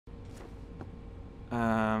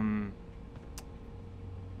I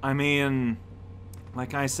mean,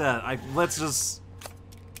 like I said, let's just...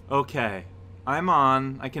 Okay. I'm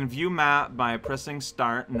on. I can view map by pressing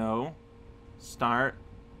start. No. Start.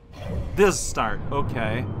 This start.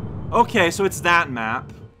 Okay. Okay, so it's that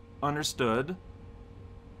map. Understood.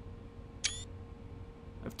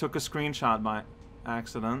 I've took a screenshot by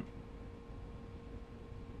accident.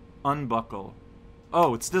 Unbuckle.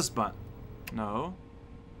 Oh, it's this button. No.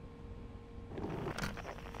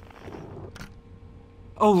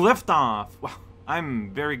 Oh, liftoff. Wow,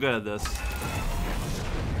 I'm very good at this.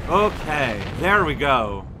 Okay, there we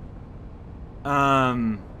go.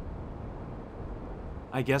 I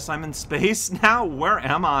guess I'm in space now? Where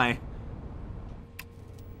am I?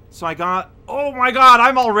 So I got... Oh my god,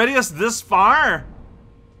 I'm already this far?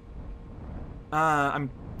 I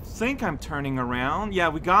think I'm turning around. Yeah,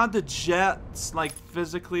 we got the jets, like,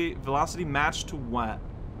 physically... Velocity matched to what?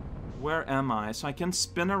 Where am I? So I can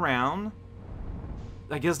spin around.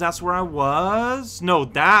 I guess that's where I was? No,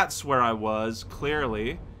 that's where I was,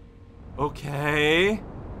 clearly. Okay.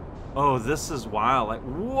 Oh, this is wild. Like,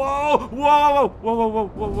 whoa! Whoa! Whoa! Whoa! Whoa!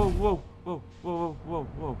 Whoa! Whoa! Whoa! Whoa! Whoa! Whoa!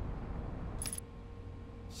 Whoa!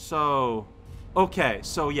 So... Okay,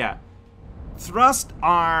 so yeah. Thrust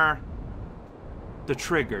are... the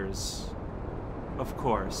triggers. Of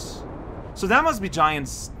course. So that must be giant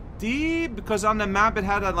steep, because on the map it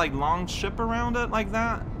had a, like, long ship around it like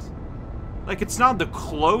that. Like, it's not the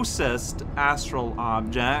closest astral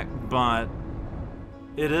object, but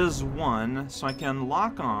it is one, so I can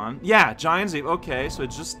lock on. Yeah, giant steep. Okay, so it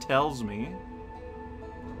just tells me.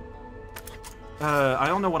 I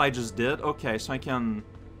don't know what I just did. Okay, so I can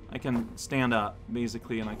stand up,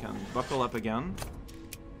 basically, and I can buckle up again.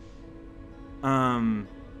 I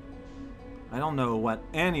don't know what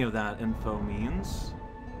any of that info means.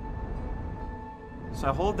 So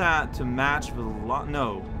I hold that to match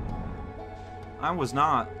no. I was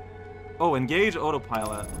not. Oh, engage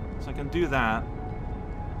autopilot. So I can do that.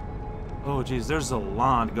 Oh, geez, there's a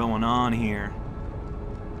lot going on here.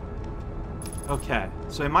 Okay,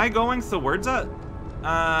 so am I going towards it?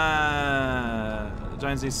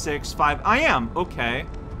 Giant Z 6, 5. I am. Okay.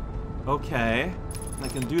 Okay. I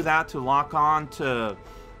can do that to lock on to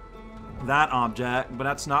that object, but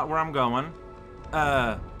that's not where I'm going.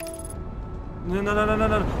 No, no, no, no, no,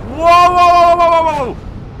 no. Whoa, whoa, whoa, whoa, whoa, whoa.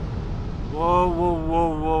 Whoa, whoa,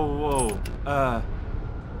 whoa, whoa, whoa.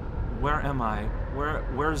 Where am I?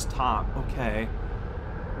 Where's top? Okay.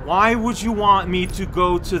 Why would you want me to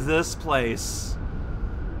go to this place?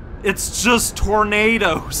 It's just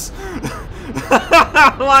tornadoes.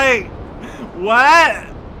 Like, what?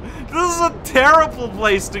 This is a terrible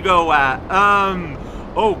place to go at.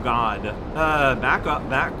 Oh god. Back up,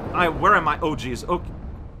 where am I? Oh jeez. Okay.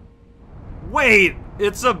 Wait,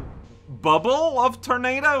 it's a bubble of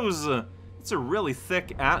tornadoes. It's a really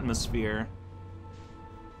thick atmosphere.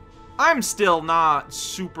 I'm still not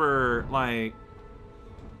super,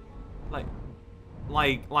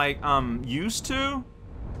 used to.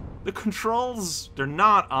 The controls, they're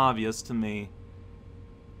not obvious to me.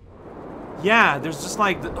 Yeah, there's just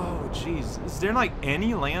like, oh jeez. Is there like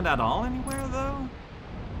any land at all anywhere though?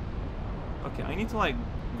 Okay, I need to like,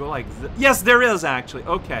 go like this. Yes, there is actually.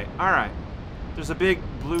 Okay, alright. There's a big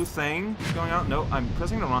blue thing going on. No, I'm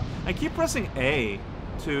pressing the wrong. I keep pressing A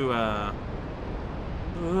to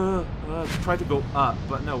try to go up,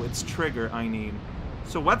 but no, it's trigger I need.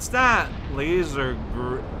 So what's that? Laser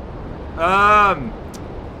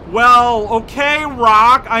well, okay,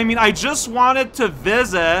 Rock. I mean, I just wanted to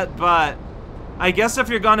visit, but I guess if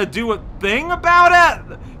you're gonna do a thing about it,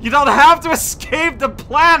 you don't have to escape the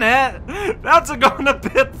planet. That's going a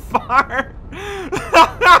bit far.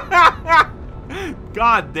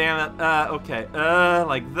 God damn it. Okay.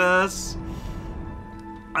 Like this.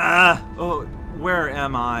 Oh, where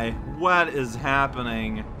am I? What is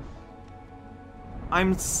happening?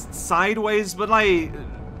 I'm sideways, but like,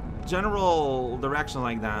 general directions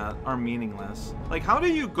like that are meaningless. Like, how do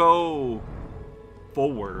you go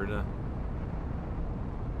forward?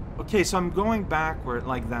 Okay, so I'm going backward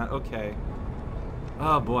like that. Okay.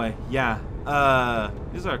 Oh boy, yeah.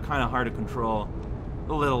 These are kind of hard to control.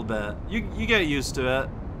 A little bit. You get used to it.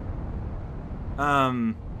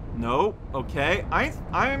 Nope. Okay.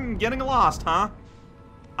 I'm getting lost, huh?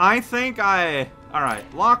 I think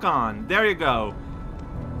alright, lock on. There you go.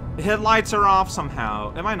 Headlights are off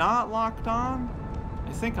somehow. Am I not locked on?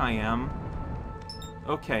 I think I am.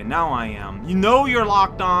 Okay, now I am. You know you're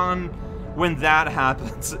locked on when that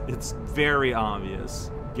happens. It's very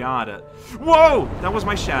obvious. Got it. Whoa! That was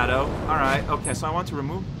my shadow. Alright, okay, so I want to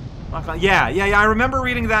remove... Lock on. Yeah, I remember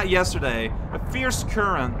reading that yesterday. A fierce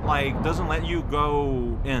current, like, doesn't let you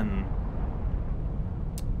go in.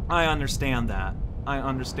 I understand that. I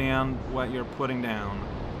understand what you're putting down.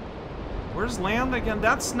 Where's land again?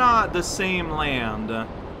 That's not the same land.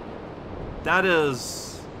 That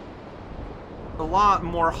is a lot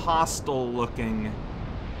more hostile looking.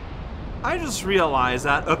 I just realized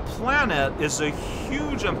that a planet is a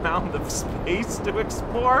huge amount of space to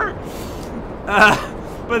explore.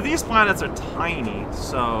 But these planets are tiny,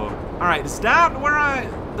 so... Alright, is that where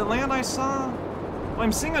the land I saw? Well,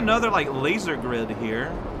 I'm seeing another, like, laser grid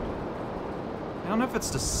here. I don't know if it's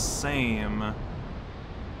the same. I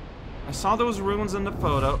saw those ruins in the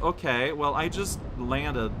photo. Okay, well, I just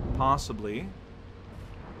landed, possibly.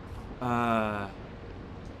 Buckle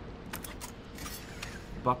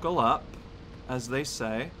up, as they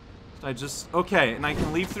say. I just... Okay, and I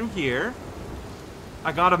can leave through here.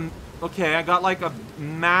 I got a... Okay, I got like a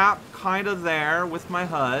map kind of there with my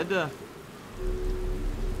HUD.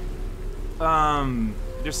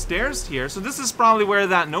 There's stairs here, so this is probably where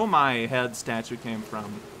that Nomai head statue came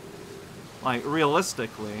from. Like,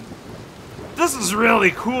 realistically. This is really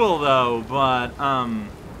cool, though, but, and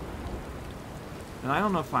I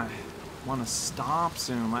don't know if I want to stop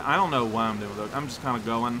soon. Like, I don't know what I'm doing, though. I'm just kind of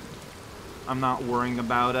going. I'm not worrying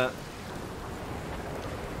about it.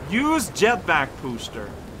 Use jetpack booster.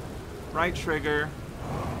 Right trigger.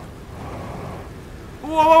 Whoa,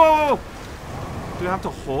 whoa, whoa, whoa! Do you have to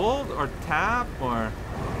hold or tap or?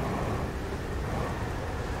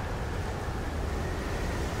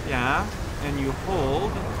 Yeah, and you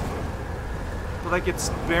hold. But like it's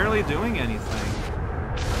barely doing anything.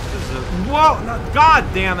 What is it? Whoa! No, God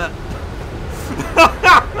damn it!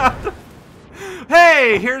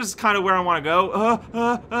 Hey, here's kind of where I want to go.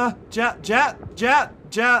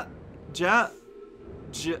 Jet.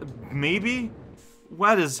 Maybe?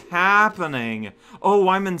 What is happening? Oh,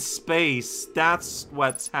 I'm in space. That's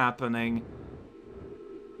what's happening.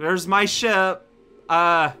 There's my ship.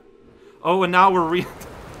 Oh, and now we're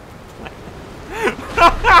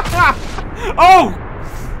Oh!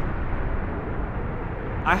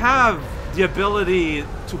 I have the ability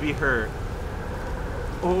to be hurt.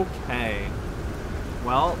 Okay.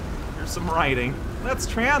 Well, here's some writing. Let's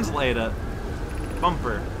translate it.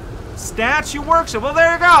 Bumper. Statue workshop. Well,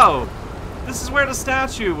 there you go. This is where the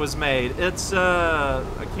statue was made. It's I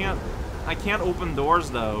can't open doors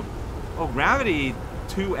though. Oh, gravity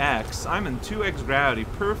 2x. I'm in 2x gravity.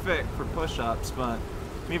 Perfect for push-ups, but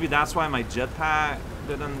maybe that's why my jetpack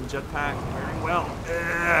didn't jetpack very well.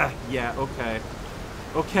 Yeah, okay.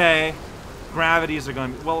 Okay. Gravities are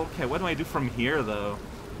going to be... Well, okay, what do I do from here though?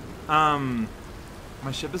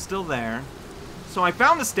 My ship is still there. So I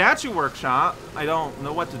found the statue workshop. I don't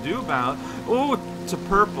know what to do about. Oh, it's a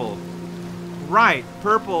purple. Right,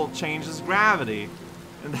 purple changes gravity.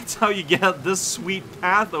 And that's how you get this sweet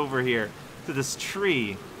path over here to this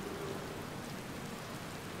tree.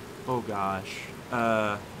 Oh gosh.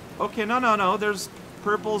 Okay, no. There's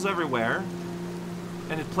purples everywhere.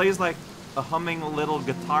 And it plays like a humming little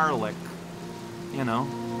guitar lick. You know,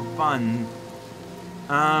 fun.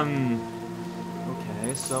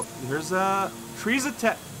 Okay, so here's trees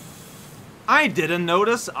attack. I didn't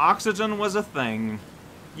notice oxygen was a thing.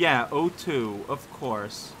 Yeah, O2, of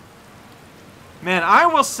course. Man, I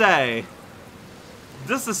will say,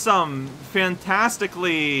 this is some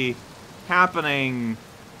fantastically happening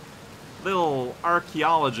little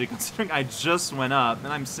archaeology, considering I just went up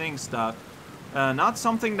and I'm seeing stuff. Not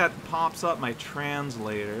something that pops up my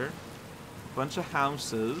translator. Bunch of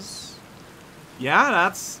houses. Yeah,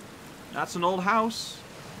 that's an old house.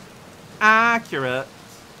 Accurate.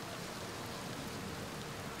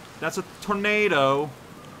 That's a tornado.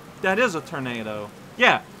 That is a tornado.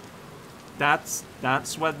 Yeah. That's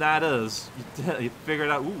what that is. You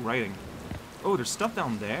figured out. Ooh, writing. Oh, there's stuff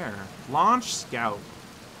down there. Launch scout.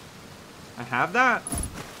 I have that.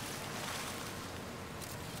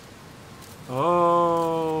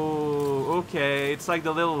 Oh, okay. It's like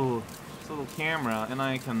the little camera, and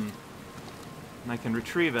I can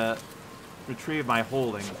retrieve it. Retrieve by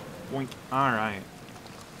holding. Boink. All right.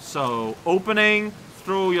 So opening,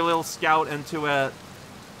 throw your little scout into it,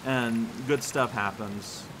 and good stuff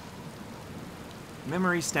happens.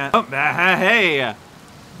 Memory stat. Oh, hey!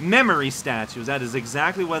 Memory statues. That is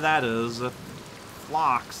exactly what that is.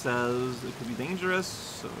 Flock says it could be dangerous,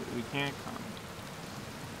 so we can't come.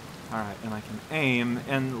 Alright, and I can aim,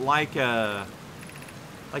 and like a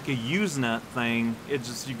Usenet thing, it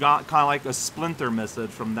just, you got kind of like a splinter message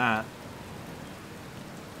from that.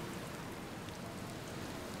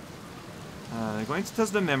 Going to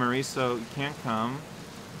test the memory, so you can't come.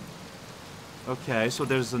 Okay, so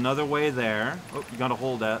there's another way there. Oh, you gotta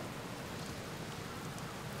hold that.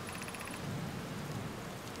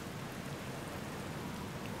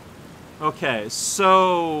 Okay,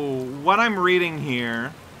 so what I'm reading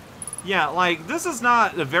here, yeah, like, this is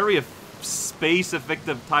not a very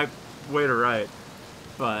space-effective type way to write,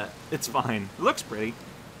 but it's fine. It looks pretty.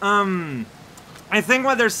 I think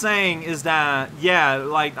what they're saying is that, yeah,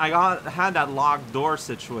 like, had that locked door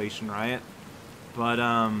situation, right? But,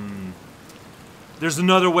 there's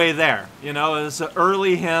another way there, you know? It's an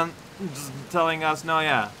early hint just telling us, no,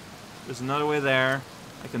 yeah, there's another way there.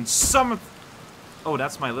 I can summon... Oh,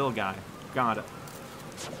 that's my little guy. Got it.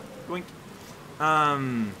 Boink.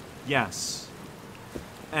 Yes.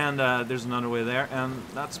 And, there's another way there, and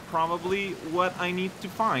that's probably what I need to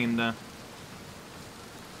find.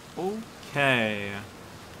 Okay.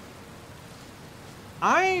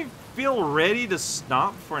 I feel ready to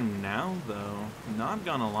stop for now, though. Not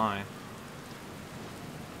gonna lie.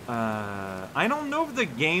 I don't know if the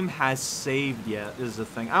game has saved yet, is the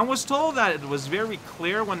thing. I was told that it was very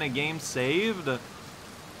clear when the game saved.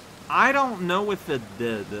 I don't know if it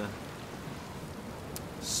did.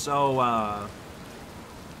 So, I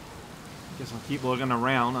guess I'll keep looking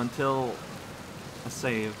around until I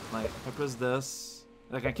save. Like, if I press this,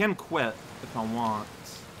 like, I can quit if I want.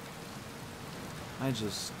 I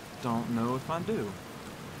just don't know if I do.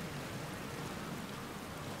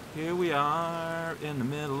 Here we are in the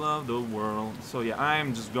middle of the world. So yeah,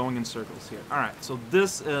 I'm just going in circles here. Alright, so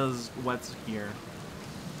this is what's here.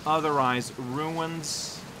 Otherwise,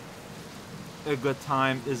 ruins. A good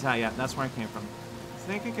time is how, yeah, that's where I came from. I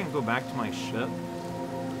think I can go back to my ship.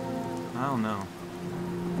 I don't know.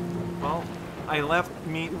 Well, I left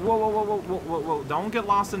me. Whoa, whoa, whoa, whoa, whoa, whoa, whoa. Don't get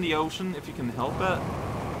lost in the ocean if you can help it.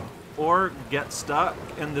 Or get stuck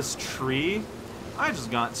in this tree. I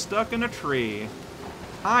just got stuck in a tree.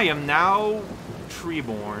 I am now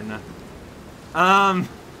treeborn. Help!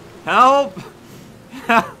 Help!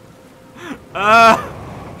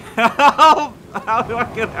 How do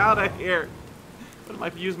I get out of here? What, am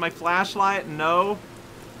I use my flashlight? No.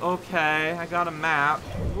 Okay, I got a map.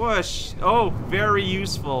 Whoosh. Oh, very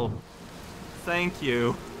useful. Thank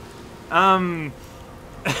you. Help!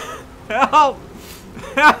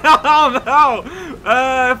 Oh no!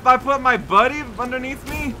 If I put my buddy underneath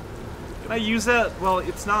me? Can I use it? Well,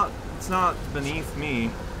 it's not beneath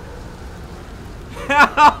me.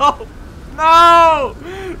 Help! No!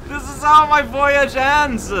 This is how my voyage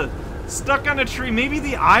ends! Stuck on a tree. Maybe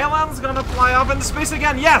the island's gonna fly off into space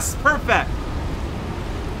again. Yes! Perfect!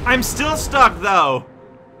 I'm still stuck, though.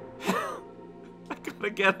 I gotta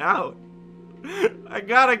get out. I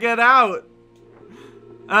gotta get out.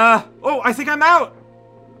 Oh, I think I'm out!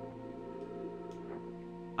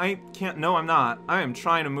 I can't, no, I'm not. I am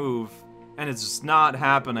trying to move, and it's just not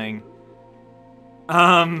happening.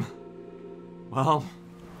 Well,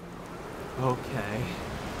 okay.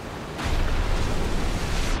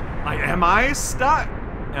 Am I stuck?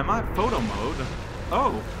 Am I photo mode?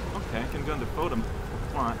 Oh, okay, I can go into photo mode.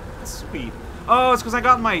 Come on, sweet. Oh, it's because I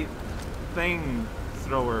got my thing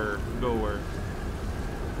thrower goer.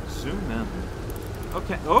 Zoom in.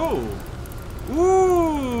 Okay, oh!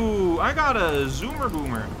 Ooh! I got a zoomer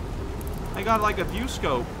boomer. I got like a view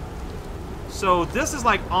scope. So this is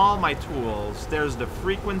like all my tools. There's the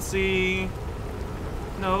frequency.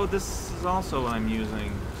 No, this is also what I'm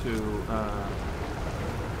using to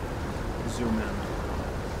zoom in.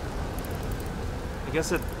 I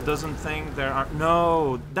guess it doesn't think there are...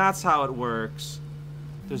 No, that's how it works.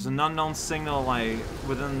 There's an unknown signal like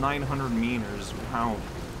within 900 meters. How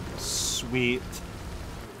sweet.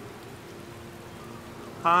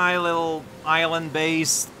 Hi, little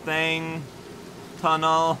island-based thing.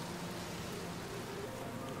 Tunnel.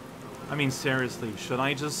 I mean, seriously, should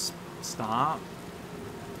I just stop?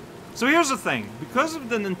 So here's the thing. Because of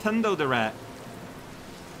the Nintendo Direct,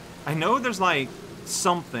 I know there's, like,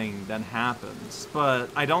 something that happens,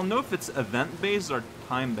 but I don't know if it's event-based or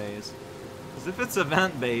time-based. Because if it's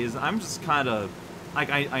event-based, I'm just kind of...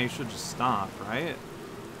 Like, I should just stop, right?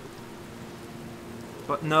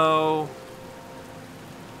 But no...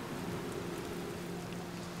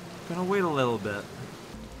 Gonna wait a little bit.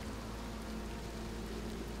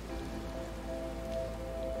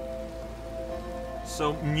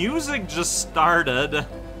 So music just started.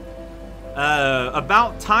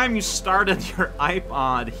 About time you started your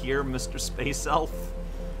iPod here, Mr. Space Elf.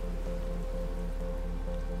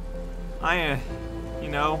 You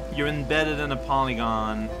know, you're embedded in a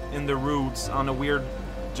polygon, in the roots, on a weird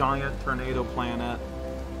giant tornado planet.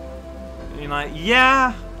 And you're like,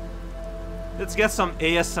 yeah, let's get some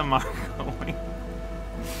ASMR going.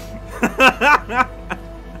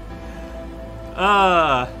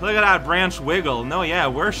 Look at that branch wiggle. No, yeah,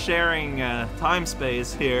 we're sharing time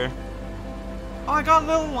space here. Oh, I got a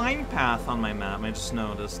little line path on my map, I just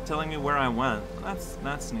noticed, telling me where I went.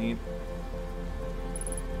 That's neat.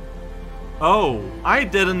 Oh, I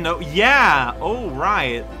didn't know. Yeah! Oh,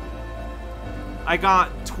 right. I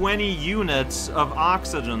got 20 units of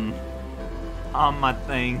oxygen on my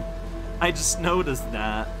thing. I just noticed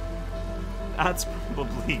that. That's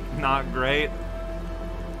probably not great.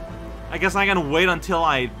 I guess I gotta wait until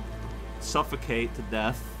I suffocate to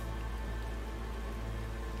death.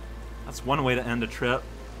 That's one way to end a trip.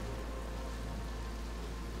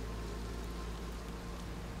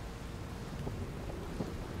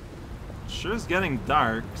 Sure is getting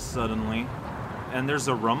dark suddenly. And there's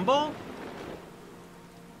a rumble?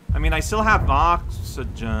 I mean, I still have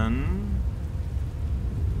oxygen.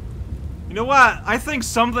 You know what? I think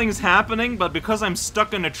something's happening, but because I'm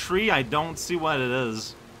stuck in a tree, I don't see what it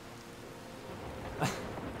is.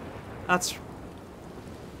 That's...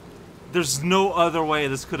 There's no other way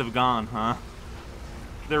this could have gone, huh?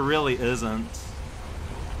 There really isn't.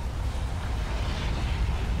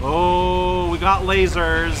 Oh, we got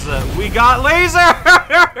lasers. We got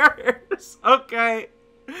lasers! Okay.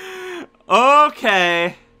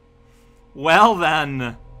 Okay. Well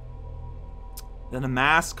then. Then a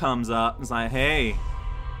mask comes up and is like, hey.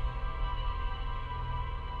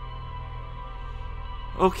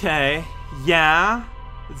 Okay. Yeah.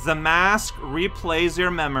 The mask replays your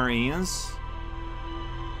memories.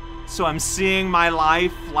 So I'm seeing my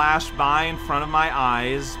life flash by in front of my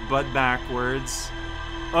eyes, but backwards.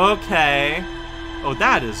 Okay. Oh,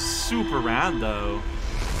 that is super rad, though.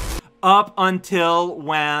 Up until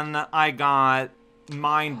when I got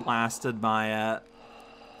mind blasted by it.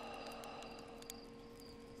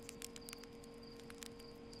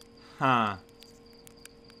 Huh.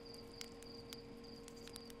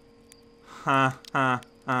 Huh, huh,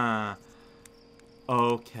 huh.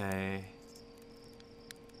 Okay.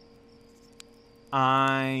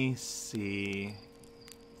 I see.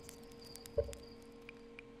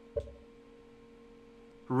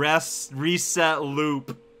 Reset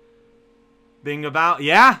loop. Being about,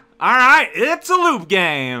 yeah, alright, it's a loop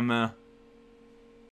game.